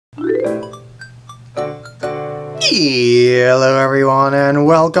Hello everyone and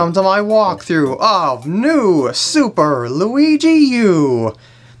welcome to my walkthrough of new Super Luigi U!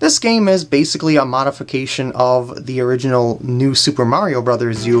 This game is basically a modification of the original New Super Mario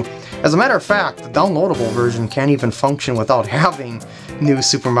Bros. U. As a matter of fact, the downloadable version can't even function without having New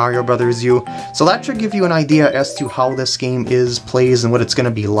Super Mario Bros. U, so that should give you an idea as to how this game plays and what it's going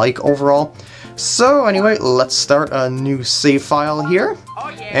to be like overall. So anyway, let's start a new save file here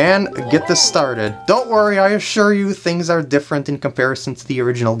and get this started. Don't worry, I assure you things are different in comparison to the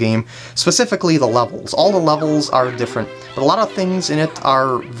original game, specifically the levels. All the levels are different, but a lot of things in it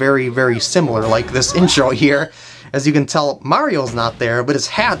are very, very similar, like this intro here. As you can tell, Mario's not there, but his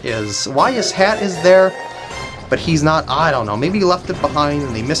hat is. Why his hat is there, but he's not, I don't know. Maybe he left it behind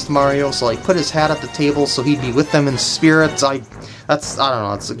and they missed Mario, so like put his hat at the table so he'd be with them in spirit. I don't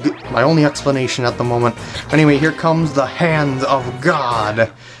know, it's my only explanation at the moment. Anyway, here comes the hand of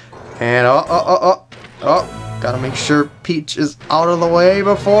God. And gotta make sure Peach is out of the way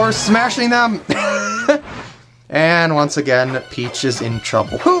before smashing them. And once again, Peach is in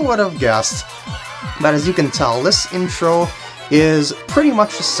trouble. Who would have guessed? But as you can tell, this intro is pretty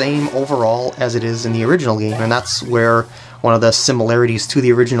much the same overall as it is in the original game, and that's where one of the similarities to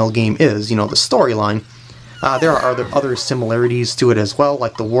the original game is, you know, the storyline. There are other similarities to it as well,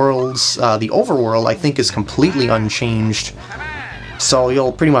 like the worlds. The overworld, I think, is completely unchanged, so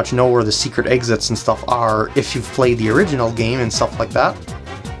you'll pretty much know where the secret exits and stuff are if you've played the original game and stuff like that.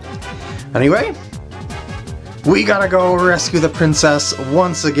 Anyway, we gotta go rescue the princess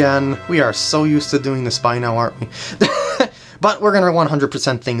once again. We are so used to doing this by now, aren't we? But we're gonna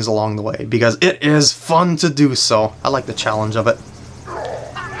 100% things along the way, because it is fun to do so. I like the challenge of it.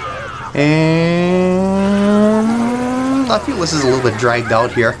 And I feel this is a little bit dragged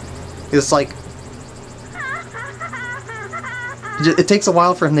out here. It's like, it takes a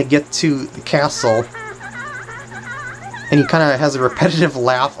while for him to get to the castle, and he kind of has a repetitive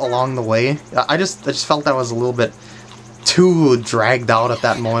laugh along the way. I just felt that was a little bit too dragged out at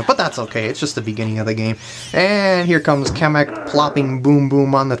that moment, but that's okay, it's just the beginning of the game. And here comes Kamek plopping boom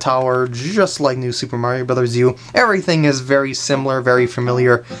boom on the tower, just like New Super Mario Bros. U. Everything is very similar, very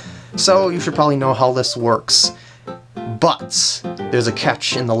familiar, so you should probably know how this works. But there's a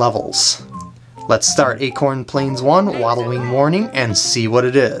catch in the levels. Let's start Acorn Plains 1, Wallowing Warning, and see what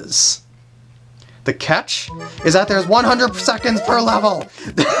it is. The catch is that there's 100 seconds per level!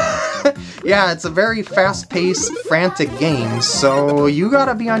 Yeah, it's a very fast-paced, frantic game, so you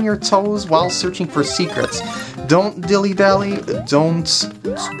gotta be on your toes while searching for secrets. Don't dilly-dally, don't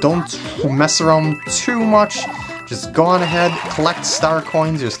mess around too much. Just go on ahead, collect star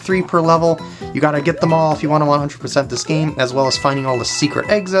coins, there's 3 per level. You gotta get them all if you want to 100% this game, as well as finding all the secret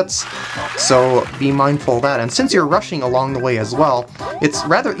exits, so be mindful of that. And since you're rushing along the way as well, it's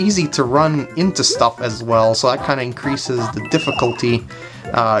rather easy to run into stuff as well, so that kind of increases the difficulty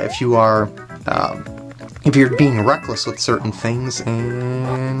if you're being reckless with certain things.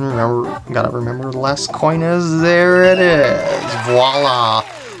 And gotta remember the last coin is, there it is, voila!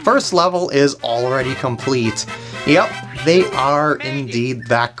 First level is already complete. Yep, they are indeed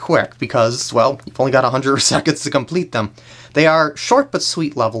that quick, because, well, you've only got 100 seconds to complete them. They are short but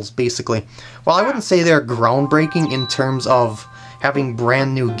sweet levels, basically. While I wouldn't say they're groundbreaking in terms of having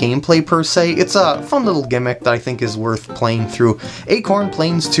brand new gameplay per se, it's a fun little gimmick that I think is worth playing through. Acorn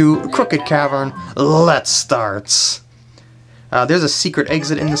Plains 2, Crooked Cavern, let's start! There's a secret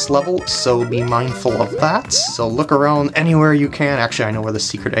exit in this level, so be mindful of that. So look around anywhere you can. Actually, I know where the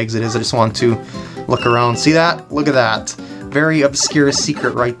secret exit is. I just want to look around. See that? Look at that. Very obscure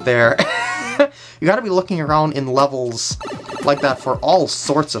secret right there. You gotta be looking around in levels like that for all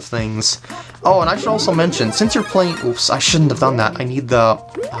sorts of things. Oh, and I should also mention, since you're playing... Oops, I shouldn't have done that. I need the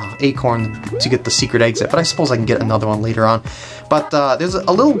acorn to get the secret exit, but I suppose I can get another one later on. But there's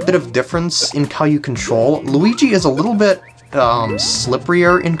a little bit of difference in how you control. Luigi is a little bit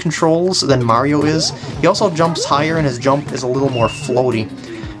slipperier in controls than Mario is. He also jumps higher, and his jump is a little more floaty.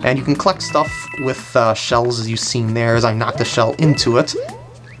 And you can collect stuff with shells, as you've seen there, as I knocked a shell into it.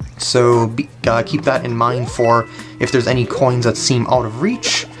 So keep that in mind for if there's any coins that seem out of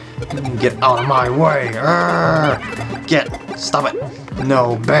reach. Get out of my way! Stop it!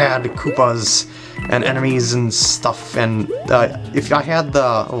 No, bad Koopas and enemies and stuff. And if I had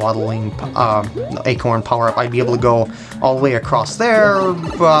the waddling acorn power-up, I'd be able to go all the way across there,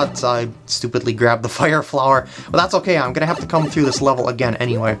 but I stupidly grabbed the fire flower. But that's okay, I'm gonna have to come through this level again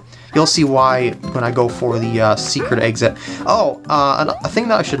anyway. You'll see why when I go for the secret exit. Oh, a thing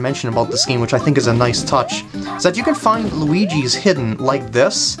that I should mention about this game, which I think is a nice touch, is that you can find Luigis hidden like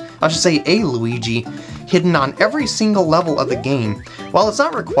this. I should say a Luigi hidden on every single level of the game. While it's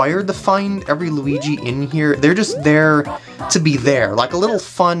not required to find every Luigi in here, they're just there to be there, like a little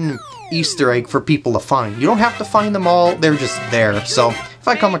fun Easter egg for people to find. You don't have to find them all, they're just there. So if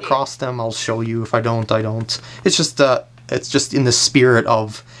I come across them, I'll show you. If I don't, I don't. It's just in the spirit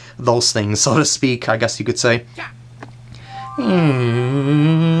of those things, so to speak, I guess you could say. I'm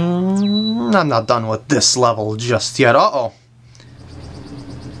not done with this level just yet. Uh-oh.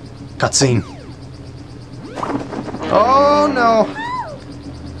 Cutscene. Oh no!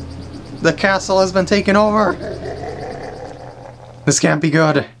 The castle has been taken over! This can't be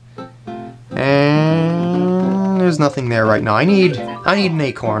good. And there's nothing there right now. I need an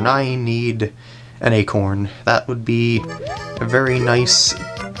acorn. I need an acorn. That would be a very nice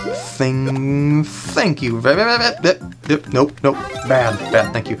thing. Thank you. Nope, nope. Bad,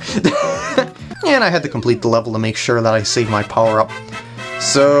 thank you. And I had to complete the level to make sure that I saved my power-up.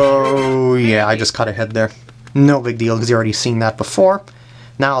 So, yeah, I just cut ahead there. No big deal, because you already seen that before.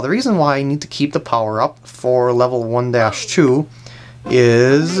 Now, the reason why I need to keep the power-up for level 1-2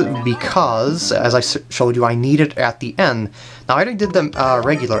 is because, as I showed you, I need it at the end. Now, I already did the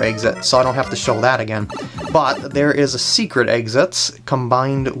regular exit, so I don't have to show that again. But there is a secret exit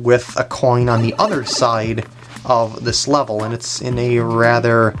combined with a coin on the other side of this level, and it's in a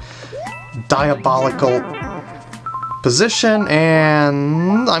rather diabolical position,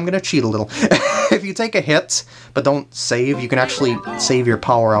 and I'm gonna cheat a little. If you take a hit but don't save, you can actually save your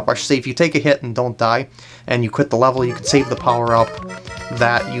power-up. I should say, if you take a hit and don't die, and you quit the level, you can save the power-up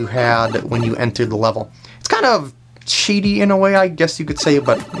that you had when you entered the level. It's kind of cheaty in a way, I guess you could say,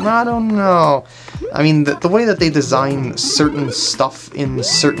 but I don't know. I mean, the way that they design certain stuff in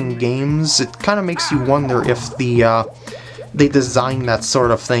certain games, it kind of makes you wonder if they design that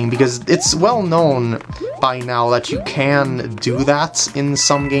sort of thing, because it's well known by now that you can do that in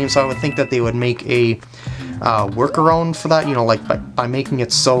some games, so I would think that they would make a workaround for that, you know, like by making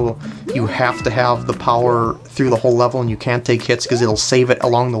it so you have to have the power through the whole level and you can't take hits because it'll save it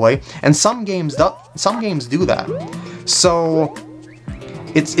along the way. And some games do that. So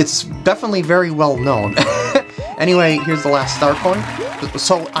it's definitely very well known. Anyway, here's the last star coin.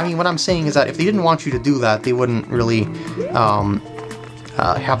 So, I mean, what I'm saying is that if they didn't want you to do that, they wouldn't really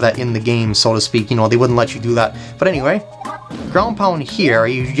have that in the game, so to speak. You know, they wouldn't let you do that. But anyway, ground pound here.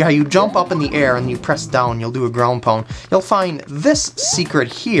 You jump up in the air and you press down. You'll do a ground pound. You'll find this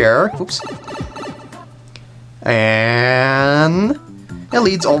secret here. Oops. And it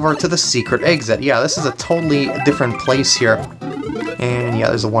leads over to the secret exit. Yeah, this is a totally different place here. And yeah,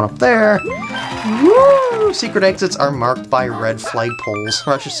 there's a one up there. Woo! Secret exits are marked by red flag poles,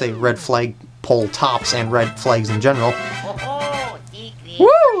 or I should say red flag pole tops and red flags in general.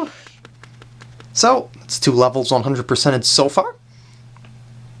 Woo! So, it's 2 levels 100%ed so far.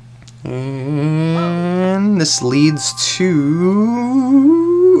 And this leads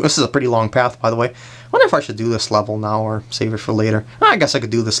to... This is a pretty long path, by the way. I wonder if I should do this level now or save it for later. I guess I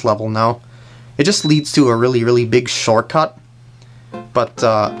could do this level now. It just leads to a really, really big shortcut. But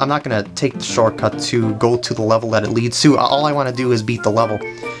I'm not going to take the shortcut to go to the level that it leads to. All I want to do is beat the level.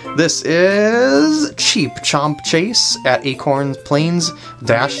 This is Cheap Chomp Chase at Acorn Plains -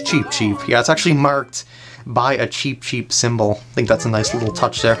 Cheep Cheep. Yeah, it's actually marked by a Cheep Cheep symbol. I think that's a nice little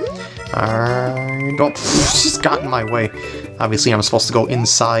touch there. Don't just got in my way. Obviously, I'm supposed to go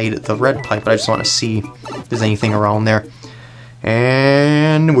inside the red pipe, but I just want to see if there's anything around there.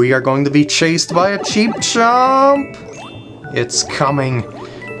 And we are going to be chased by a Cheep Chomp. It's coming.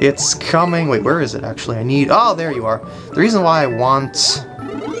 It's coming. Wait, where is it actually? I need... Oh, there you are. The reason why I want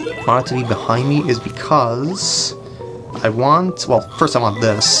it to be behind me is because I want... Well, first I want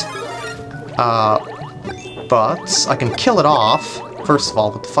this. But I can kill it off, first of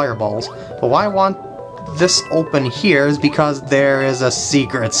all, with the fireballs. But why I want this open here is because there is a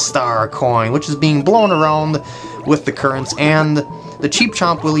secret star coin, which is being blown around with the currents, and the Cheep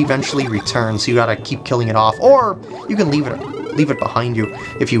Chomp will eventually return, so you gotta keep killing it off, or you can leave it behind you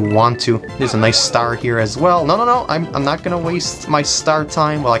if you want to. There's a nice star here as well. No, I'm not gonna waste my star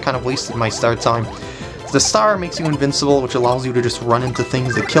time. Well, I kind of wasted my star time. The star makes you invincible, which allows you to just run into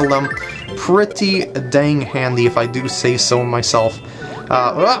things to kill them. Pretty dang handy, if I do say so myself.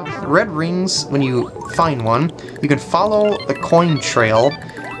 Red rings, when you find one, you can follow the coin trail,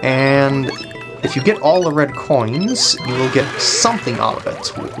 and if you get all the red coins, you will get something out of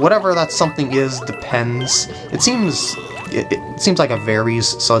it. Whatever that something is depends. It seems like it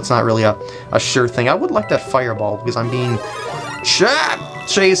varies, so it's not really a sure thing. I would like that fireball, because I'm being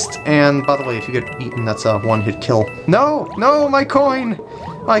chased, and by the way, if you get eaten, that's a one-hit kill. No, my coin!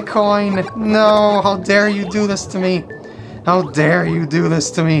 My coin! No, how dare you do this to me? How dare you do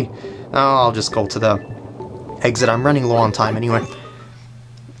this to me? Oh, I'll just go to the exit. I'm running low on time anyway.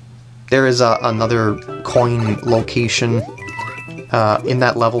 There is another coin location in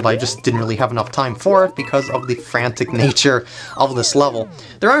that level, but I just didn't really have enough time for it because of the frantic nature of this level.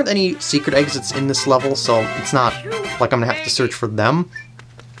 There aren't any secret exits in this level, so it's not like I'm gonna have to search for them.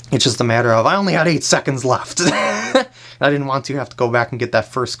 It's just a matter of I only had 8 seconds left. I didn't want to have to go back and get that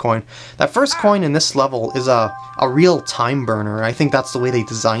first coin. That first coin in this level is a real time burner. I think that's the way they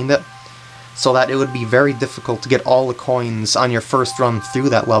designed it, so that it would be very difficult to get all the coins on your first run through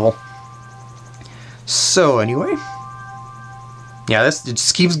that level. So anyway, yeah, it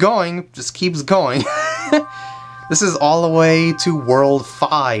just keeps going, just keeps going. This is all the way to World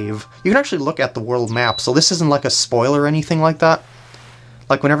 5. You can actually look at the world map, so this isn't like a spoiler or anything like that.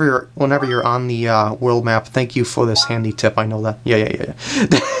 Like whenever you're on the world map, thank you for this handy tip, I know that. Yeah.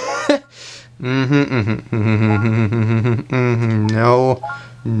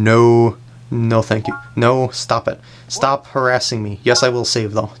 No, thank you. No, stop it. Stop harassing me. Yes, I will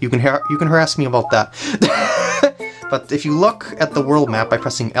save though. You can harass me about that. But if you look at the world map by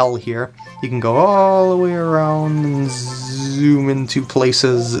pressing L here, you can go all the way around and zoom into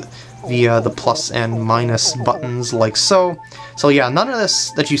places via the plus and minus buttons like so. So yeah, none of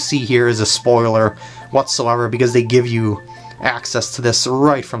this that you see here is a spoiler whatsoever because they give you access to this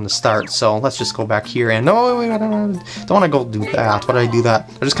right from the start. So let's just go back here and no, wait, I don't want to go do that. Why did I do that?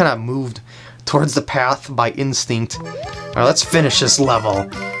 I just kind of moved towards the path by instinct. Alright, let's finish this level.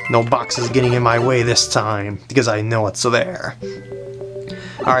 No boxes getting in my way this time because I know it's there.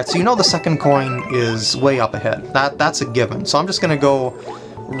 Alright, so you know the second coin is way up ahead. That's a given. So I'm just gonna go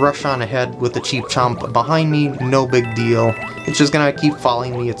rush on ahead with the cheap chomp behind me, no big deal. It's just gonna keep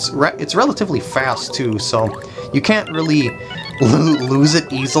following me. It's relatively fast too, so you can't really lose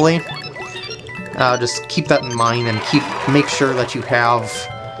it easily. Just keep that in mind and make sure that you have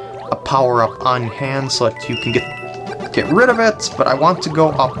a power-up on hand so that you can get rid of it. But I want to go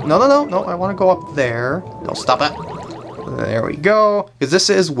up. No, I want to go up there. No, stop it. There we go. Because this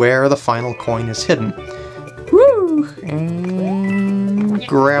is where the final coin is hidden. Woo! And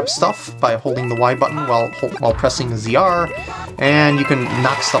grab stuff by holding the Y button while pressing ZR, and you can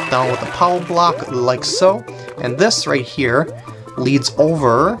knock stuff down with a power block like so. And this right here leads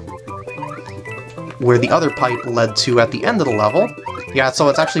over where the other pipe led to at the end of the level. Yeah, so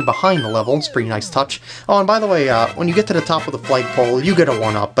it's actually behind the level. It's a pretty nice touch. Oh, and by the way, when you get to the top of the flagpole, you get a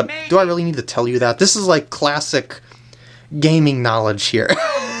 1-up, but do I really need to tell you that? This is like classic gaming knowledge here.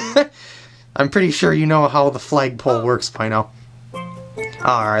 I'm pretty sure you know how the flagpole works by now.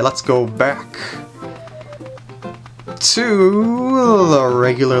 Alright, let's go back to the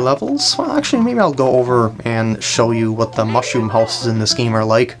regular levels. Well, actually, maybe I'll go over and show you what the mushroom houses in this game are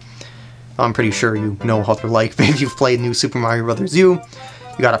like. I'm pretty sure you know how they're like. If you've played New Super Mario Bros. U,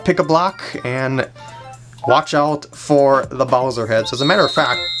 you gotta pick a block and watch out for the Bowser heads. As a matter of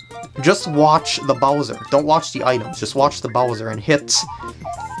fact, just watch the Bowser. Don't watch the items, just watch the Bowser and hit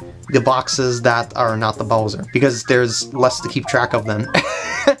the boxes that are not the Bowser, because there's less to keep track of then.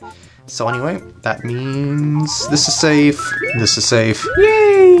 So anyway, that means this is safe, this is safe.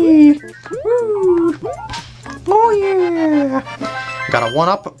 Yay! Woo! Oh yeah! Got a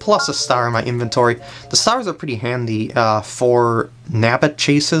 1-up plus a star in my inventory. The stars are pretty handy for nabbit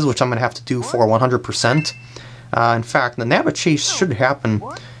chases, which I'm going to have to do for 100%. In fact, the nabbit chase should happen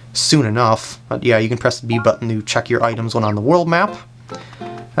soon enough. But yeah, you can press the B button to check your items when on the world map.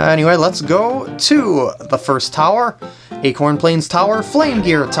 Anyway, let's go to the first tower. Acorn Plains Tower, Flame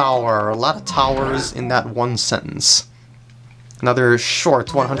Gear Tower. A lot of towers in that one sentence. Another short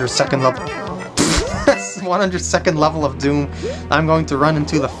 100-second level. 100-second level of doom. I'm going to run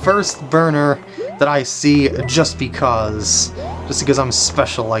into the first burner that I see just because I'm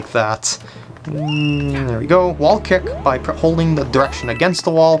special like that. There we go. Wall kick by holding the direction against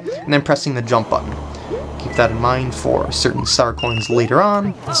the wall and then pressing the jump button. Keep that in mind for certain star coins later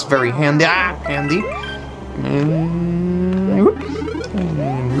on. It's very handy. Handy.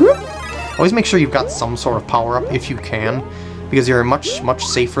 Always make sure you've got some sort of power up if you can, because you're much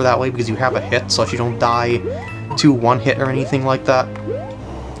safer that way because you have a hit, so if you don't die to one hit or anything like that.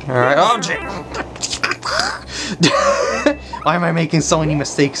 Alright, oh gee. Why am I making so many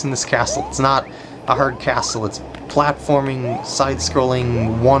mistakes in this castle? It's not a hard castle, it's platforming,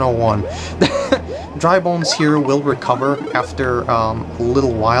 side-scrolling 101. Dry bones here will recover after a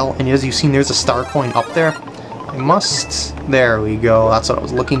little while, and as you've seen, there's a star coin up there. There we go, that's what I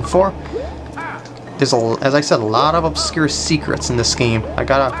was looking for. There's, as I said, a lot of obscure secrets in this game. I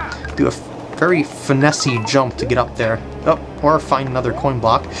gotta do a very finessey jump to get up there. Oh, or find another coin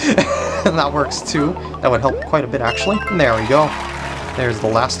block. That works too. That would help quite a bit, actually. And there we go. There's the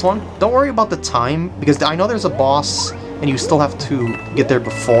last one. Don't worry about the time, because I know there's a boss, and you still have to get there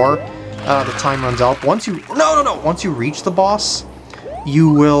before the time runs out. Once you... No! Once you reach the boss, you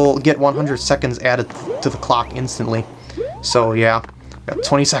will get 100 seconds added to the clock instantly. So, yeah. Got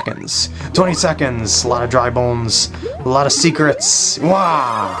 20 seconds. 20 seconds! A lot of dry bones. A lot of secrets.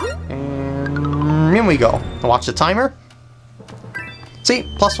 Wow! And in we go. Watch the timer. See?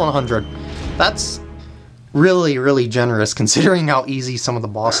 Plus 100. That's really, really generous considering how easy some of the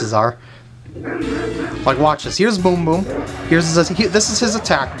bosses are. Like, watch this. Here's Boom Boom. This is his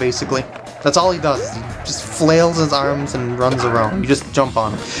attack, basically. That's all he does. He just flails his arms and runs around. You just jump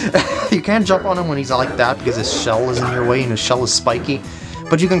on him. You can't jump on him when he's like that because his shell is in your way and his shell is spiky.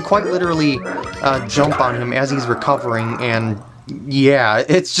 But you can quite literally jump on him as he's recovering, and yeah,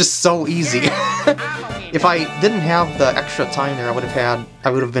 it's just so easy. If I didn't have the extra time there, I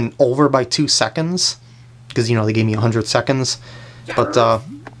would have been over by 2 seconds. Because, you know, they gave me 100 seconds. But,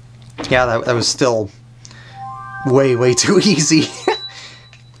 yeah, that was still way, way too easy.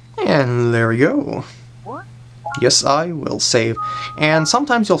 And there we go. Yes, I will save. And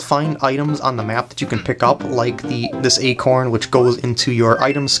sometimes you'll find items on the map that you can pick up, like this acorn, which goes into your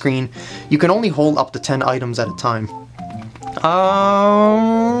item screen. You can only hold up to 10 items at a time.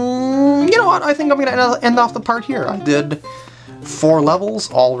 You know what? I think I'm going to end off the part here. I did 4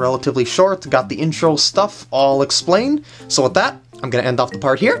 levels, all relatively short, got the intro stuff all explained. So with that, I'm going to end off the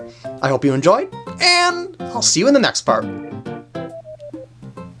part here. I hope you enjoyed, and I'll see you in the next part.